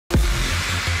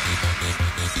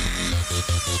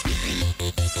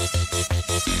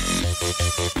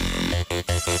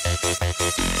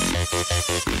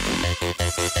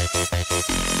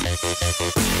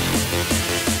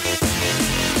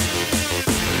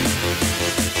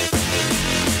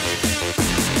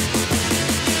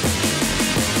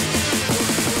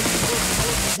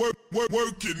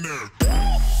Work in there.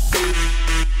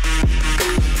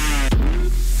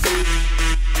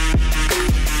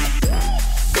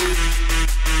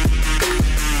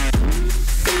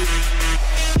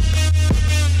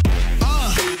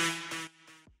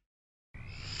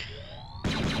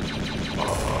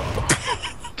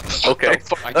 Okay,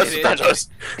 that's what that does.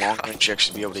 Long range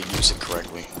should be able to use it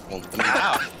correctly. Well,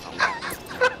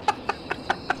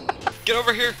 Get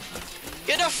over here!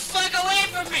 Get the fuck away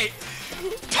from me!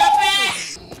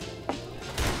 Puppy!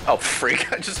 Oh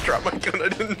freak, I just dropped my gun, I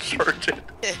didn't charge it.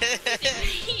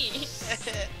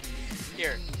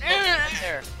 Here. Right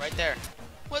there. Right there.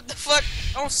 What the fuck?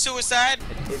 Oh, suicide!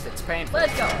 If it's painful.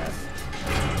 Let's go.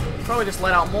 Probably just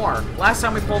let out more. Last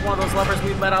time we pulled one of those levers,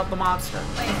 we let out the monster.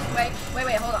 Wait,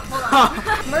 hold on.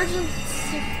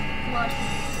 Emergency launch.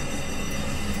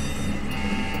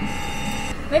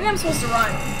 Maybe I'm supposed to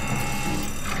run.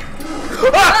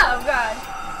 Oh god.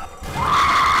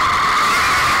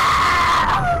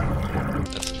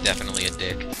 That's definitely a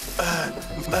dick.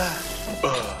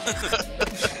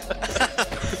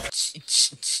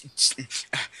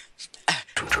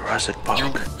 Jurassic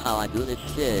Park. How I do this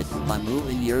shit by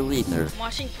moving your wiener. I'm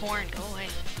watching porn, go away.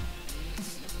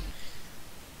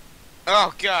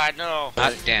 Oh god, no.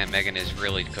 God damn, Megan is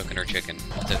really cooking her chicken.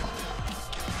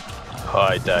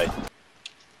 I died.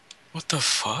 what the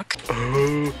fuck?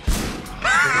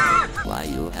 Why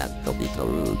you have to be so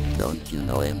rude? Don't you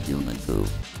know I'm human too?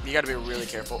 You gotta be really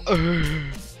careful.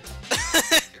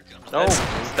 No,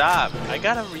 stop. I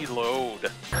gotta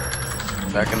reload.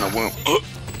 Back in the womb.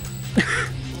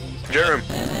 Jerem.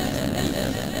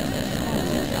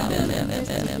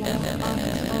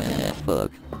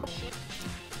 Fuck.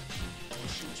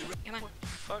 Come on.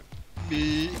 Fuck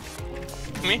me.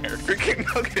 Come here. Freaking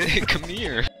nugget. Come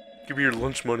here. Give me your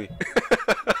lunch money.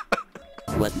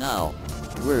 What now?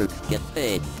 Work, get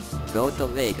paid, go to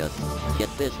Vegas, get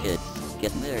biscuits,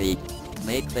 get married,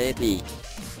 make baby.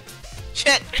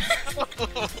 Shit!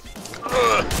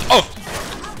 Oh!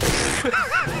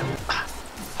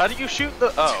 How do you shoot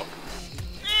the? Oh.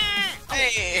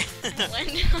 Hey!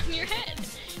 Land on your head.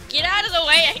 Get out of the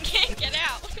way, I can't get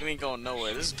out. You ain't going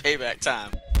nowhere. This is payback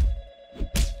time.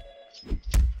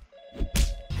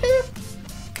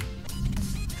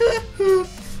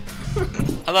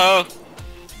 Hello!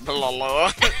 Hello.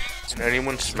 Did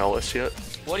anyone smell us yet?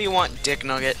 What do you want, Dick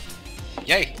Nugget?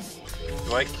 Yay!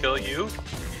 Do I kill you?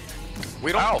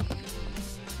 We don't. Ow.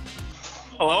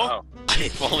 Hello? Oh. I'm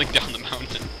falling down the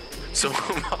mountain. So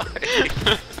am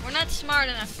I. We're not smart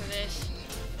enough for this.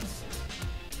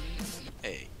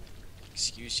 Hey,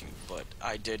 excuse you, but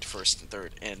I did first and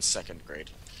third and second grade.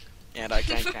 And I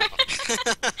can count.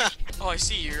 Oh, I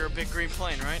see. You're a big green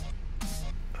plane, right?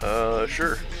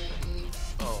 Sure.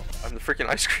 Oh. I'm the freaking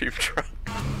ice cream truck.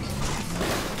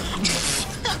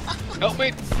 Help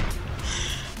me!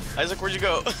 Isaac, where'd you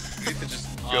go? You could just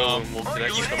go and we'll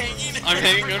connect you somewhere. I'm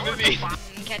hanging on to thee.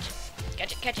 Catch it.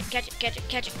 Catch it, catch it, catch it, catch it,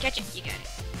 catch it, catch it. You got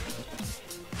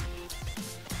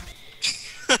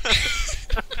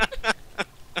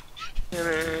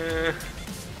it.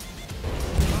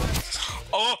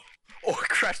 Oh! Oh, it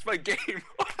crashed my game.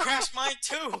 Crashed mine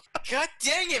too! God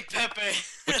dang it, Pepe!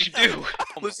 What'd you do?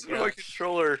 Listen to my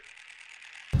controller.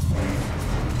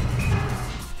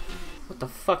 What the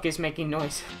fuck is making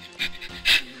noise?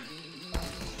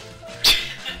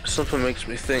 Something makes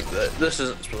me think that this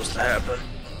isn't supposed to happen.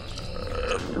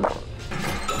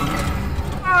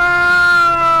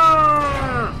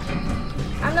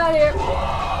 I'm not here.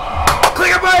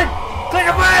 Click a button! Click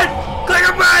a button! Click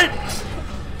a button!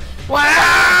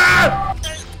 Wow!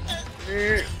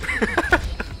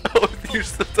 Oh, it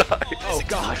used to die. Oh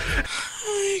god.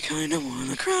 I kinda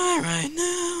wanna cry right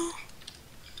now.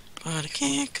 But I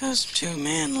can't cause I'm too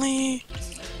manly.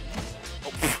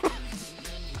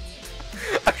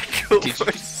 I killed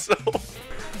myself.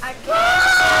 I can't.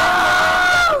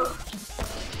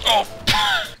 Oh!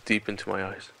 Deep into my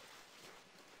eyes.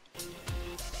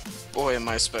 Boy, am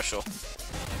I special.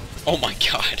 Oh my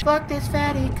god. Fuck this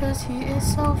fatty, cause he is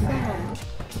so fat.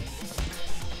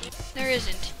 There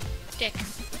isn't. Dick.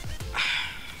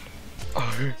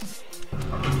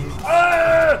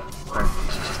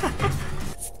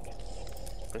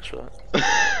 Thanks for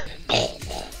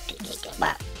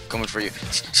that. Coming for you.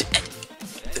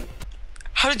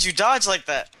 How did you dodge like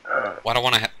that? Why do I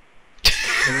wanna have.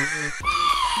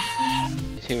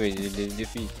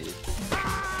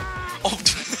 Oh,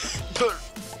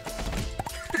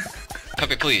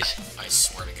 Pepe, please. I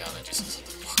swear to God, I just hit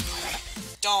the block.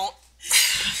 don't.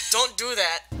 Don't do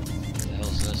that. What the hell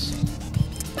is this?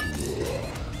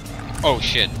 Oh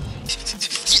shit.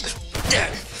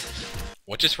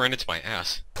 What just ran into my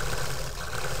ass?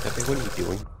 Pepe, what are you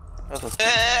doing?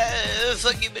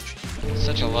 Fuck you, bitch.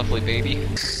 Such a lovely baby.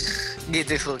 Get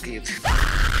this little kid.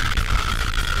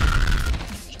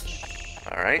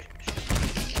 Alright.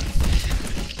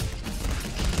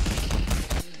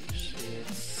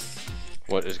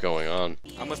 What is going on?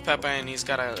 I'm with Pepe and he's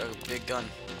got a big gun.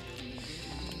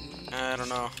 I don't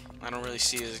know. I don't really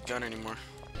see his gun anymore.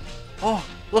 Oh,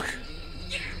 look!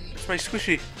 It's my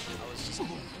squishy.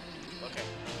 Okay.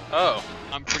 Oh,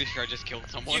 I'm pretty sure I just killed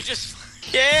someone. You just...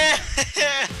 Yeah!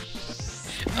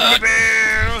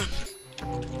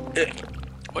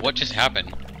 What just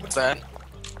happened? What's that?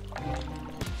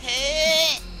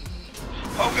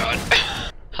 Oh god!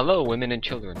 Hello, women and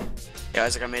children. Yeah,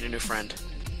 Isaac, I made a new friend.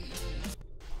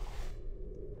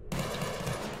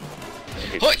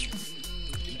 What?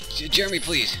 Jeremy,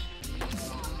 please.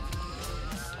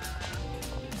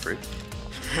 Freak.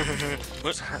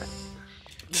 What?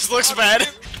 This looks bad.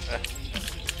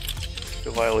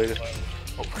 Feel violated.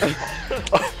 Oh.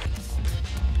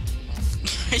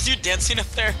 Are you dancing up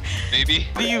there? Maybe.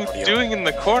 What are you doing in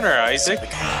the corner, Isaac?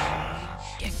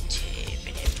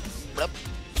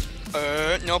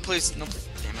 No please, no please.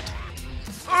 Damn it.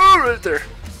 Oh, right there.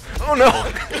 Oh no.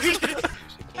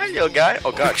 Hi, little guy.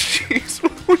 Oh god, jeez.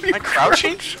 Am I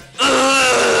crouching? Shut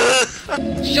up,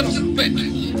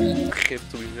 bitch! Okay,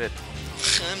 to be mid.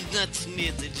 I'm not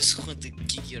mad, I just want to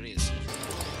kick your ass.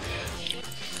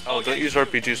 Oh, don't use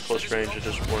RPGs close range, it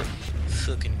doesn't work.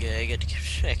 Fucking guy, I got to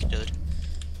get wrecked, dude.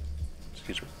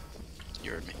 Excuse me.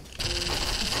 You heard me.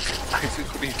 Isaac,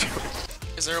 what are you doing?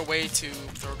 Is there a way to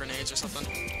throw grenades or something?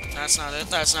 That's not it.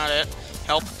 That's not it.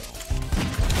 Help.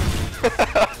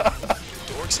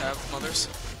 Dorks have mothers.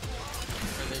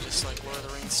 Or are they just like Lord of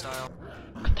the Rings style?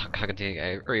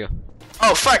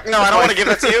 Oh fuck! No, I don't want to give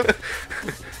that to you.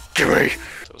 Get away!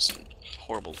 That was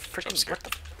horrible. Freaking scare.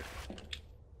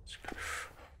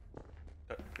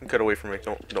 Get away from me.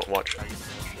 Don't watch.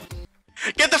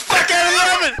 Get the fuck out of the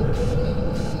oven!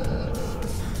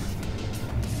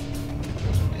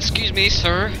 Excuse me,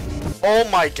 sir. Oh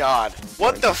my god.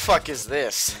 What the fuck is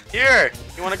this? Here!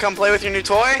 You wanna come play with your new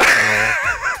toy?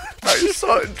 I just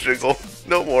saw it jiggle.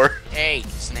 No more. Hey,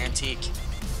 it's an antique.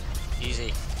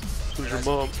 Easy. Who's your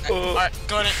mom? Alright,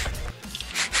 go in it.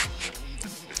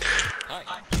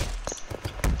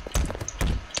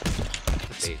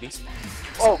 Babies.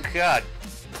 Oh god.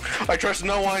 I trust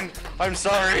no one. I'm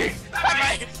sorry.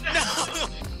 No!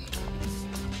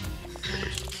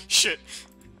 Shit.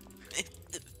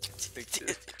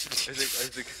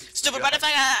 Stupid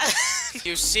motherfucker!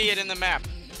 You see it in the map.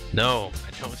 No,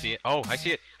 I don't see it. Oh, I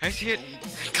see it. I see it.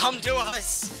 Come to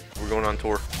us! We're going on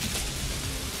tour.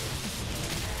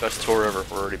 Best tour ever.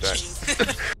 We're already back.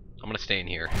 I'm gonna stay in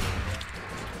here.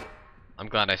 I'm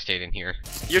glad I stayed in here.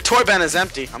 Your toy bin is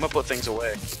empty. I'm gonna put things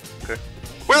away. Okay.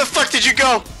 Where the fuck did you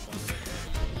go?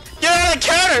 Get out of the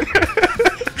counter!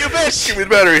 You bitch! Give me the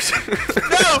batteries.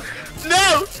 No!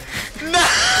 No! No!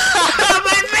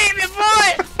 My baby boy!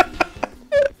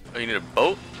 Oh, you need a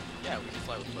boat? Yeah, we can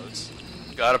fly with boats.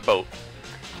 Got a boat.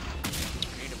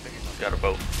 We need a bigger boat. Got a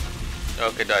boat.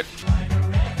 Okay, died.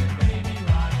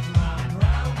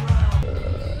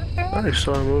 I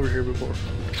saw him over here before.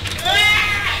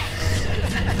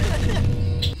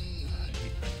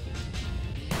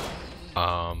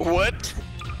 What?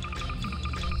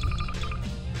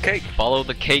 Cake. Follow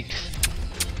the cakes.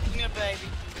 Yeah, baby.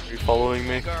 Are you following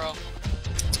me? Girl.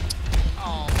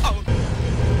 Oh. Oh.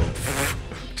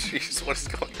 Jeez, what is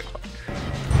going on?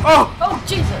 Oh! Oh,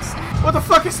 Jesus. What the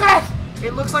fuck is that?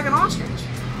 It looks like an ostrich.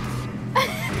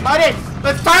 Buddy,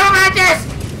 let's time at this!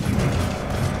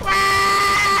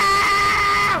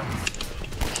 Wow!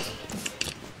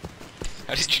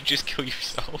 How did you just kill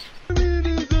yourself?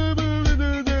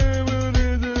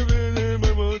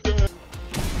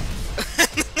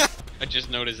 I just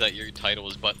noticed that your title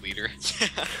is butt leader.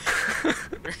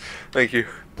 Thank you.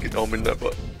 Get Omen that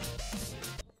butt.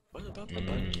 What about the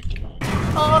butt?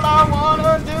 All I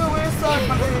wanna do is suck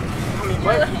my dick.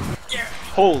 What?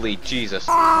 Holy Jesus.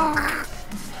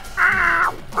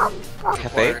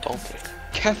 Cafe?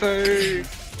 Cafe!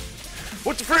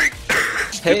 What the freak?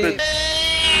 Hey!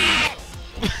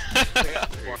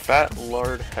 Fat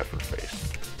lard heifer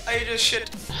face. I just shit.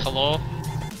 Hello?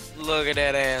 Look at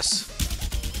that ass.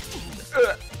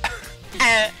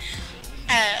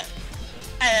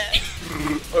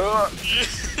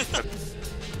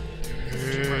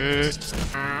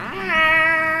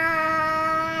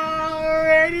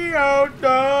 Radio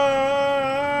dog.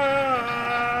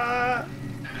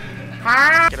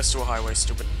 Get us to a highway,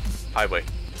 stupid. Highway.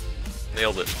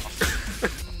 Nailed it.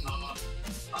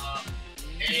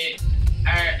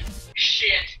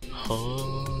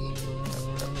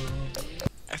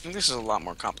 I think this is a lot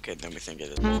more complicated than we think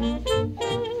it is.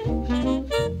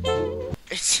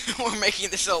 We're making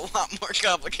this a lot more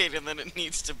complicated than it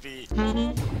needs to be.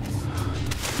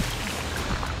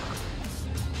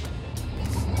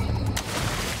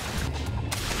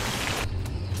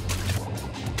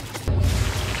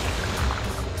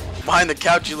 Behind the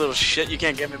couch, you little shit. You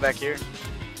can't get me back here.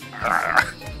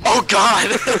 Oh God!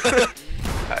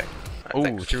 Hi.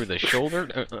 Oh, through the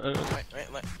shoulder? Wait.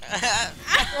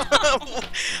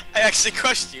 I actually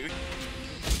crushed you.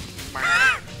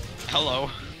 Hello.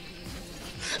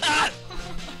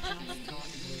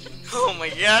 Oh my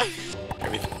God.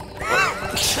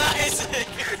 Isaac.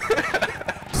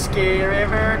 Ski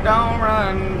River, don't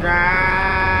run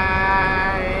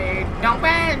dry. Don't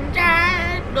bend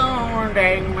dry. Don't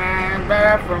take my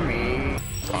breath from me.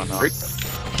 Oh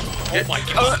my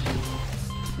God.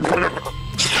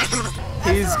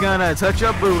 He's gonna touch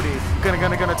your booty.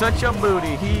 Gonna touch your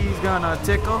booty. He's gonna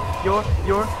tickle your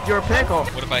pickle.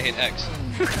 What if I hit X?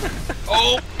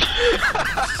 Oh!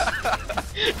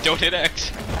 Don't hit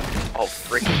X. Oh,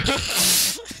 freaking.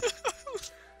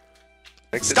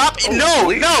 Stop! Oh, No!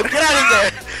 bleach. No! Get out of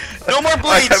there! No more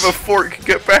bleach! I have a fork.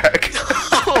 Get back.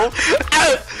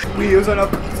 Wheels on a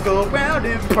bus go round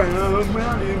and round,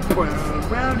 round and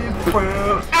round, round and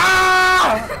round.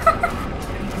 Ah!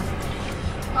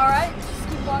 Alright, just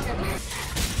keep walking.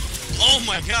 Oh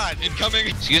my God! Incoming!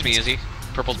 Excuse me, Izzy.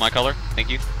 Purple's my color. Thank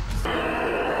you.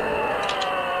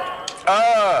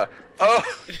 Ah! Oh!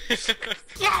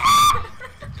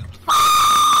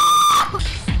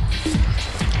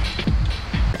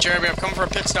 Jeremy, I'm coming for a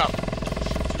pit stop.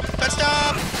 Pit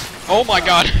stop! Oh my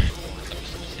God!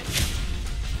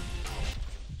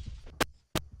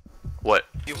 What?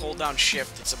 You hold down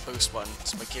shift, it's a boost button,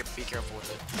 so be careful with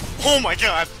it. Oh my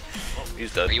God! Oh,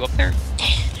 he's dead. Are you up there?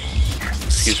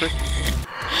 Excuse me?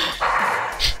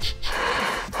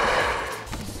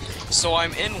 So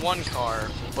I'm in one car,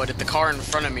 but at the car in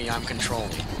front of me, I'm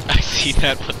controlling. I see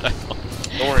that. What the hell?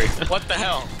 Don't worry. What the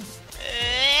hell?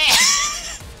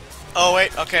 Oh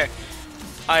wait, okay.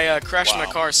 I crashed my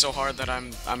car so hard that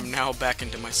I'm now back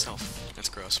into myself. That's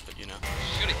gross, but you know.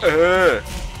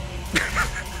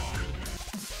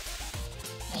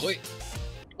 Wait.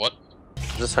 What?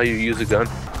 Is this how you use a gun?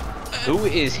 Who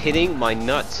is hitting my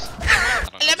nuts? Come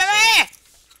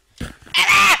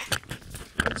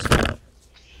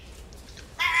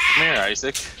here,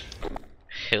 Isaac.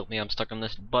 Help me, I'm stuck on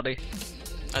this, buddy.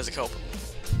 Isaac, help.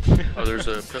 Oh, there's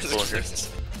a pistol in here.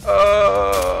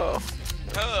 Oh!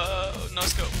 Oh, no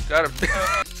scope. Got him.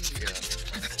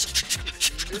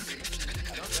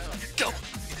 Go!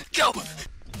 Go!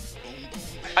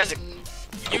 Isaac,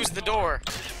 use the door.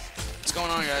 What's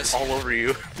going on, guys? All over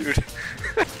you, dude. Did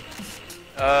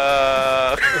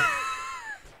I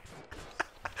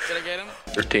get him?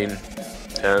 13,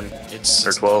 10, It's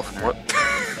or 12. What?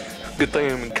 Good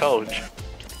thing I'm in college.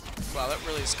 Wow, that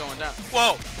really is going down.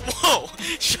 Whoa! Whoa!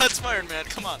 Shots fired, man.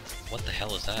 Come on. What the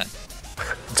hell is that?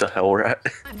 It's a hell rat.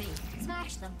 I mean,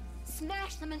 smash them.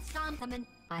 Smash them and stomp them and...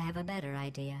 I have a better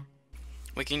idea.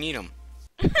 We can eat them.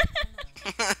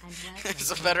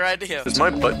 It's a better idea. Is my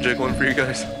butt jiggling for you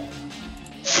guys?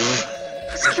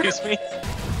 Excuse me?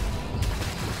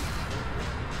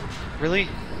 Really?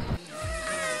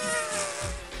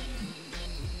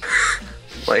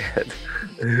 My head.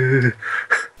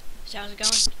 So how's it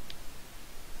going?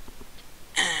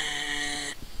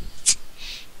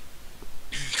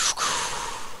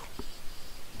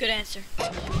 Good answer.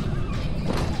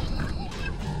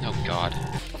 Oh God.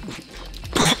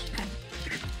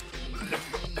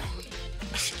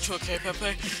 You okay,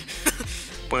 Pepe?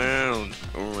 Round,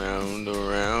 around,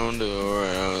 around,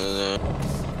 around.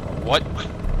 What?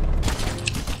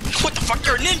 What the fuck?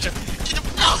 You're a ninja!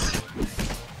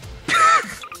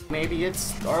 Maybe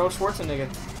it's Arnold Schwarzenegger.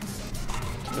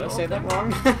 Did I say that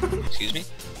wrong? Excuse me?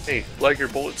 Hey, lag your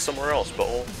bullets somewhere else,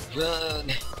 butthole.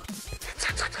 Run.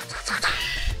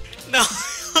 No,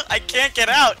 I can't get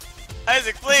out.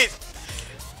 Isaac, please.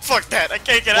 Fuck that. I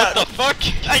can't get out. What the fuck?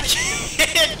 I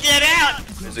can't get out.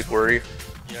 Isaac, where are you?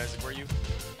 Yeah, Isaac, where are you?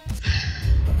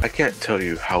 I can't tell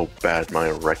you how bad my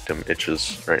rectum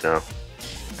itches right now.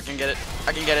 I can get it.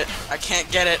 I can get it. I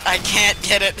can't get it. I can't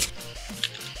get it.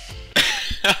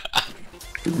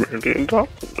 Really in top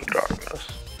of the darkness.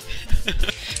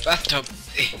 Bathtub.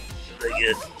 Very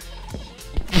good.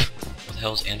 What the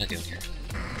hell is Anna doing here?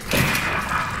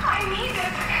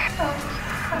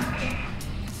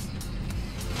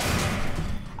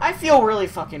 I feel really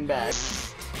fucking bad.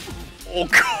 Oh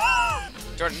God!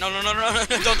 Jordan, no, don't do it.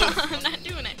 I'm not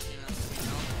doing it.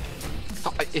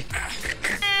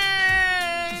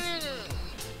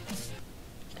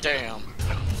 Damn.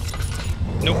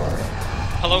 Nope.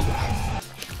 Hello?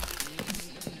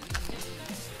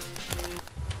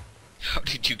 How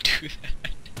did you do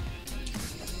that?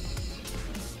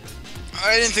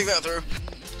 I didn't think that through.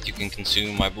 You can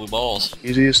consume my blue balls.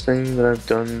 Easiest thing that I've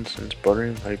done since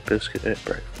buttering my biscuit at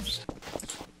breakfast.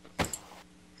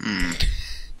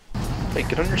 Hey,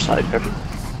 get on your side, Pepper.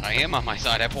 I am on my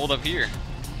side. I pulled up here.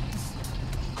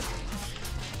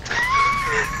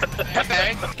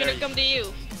 Okay. It's gonna come to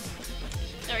you.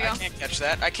 There we I go. can't catch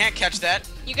that. I can't catch that.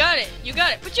 You got it. You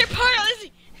got it. Put your part on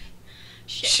Izzy.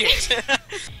 Shit.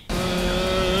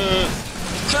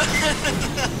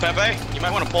 Pepe, you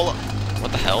might want to pull up.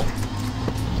 What the hell?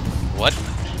 What?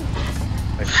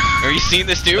 Are you seeing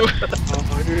this too? What the fuck?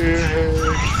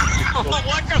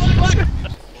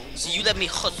 So you let me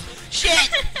hook. Shit!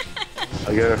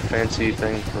 I got a fancy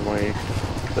thing for my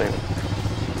thing.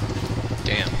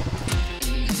 Damn.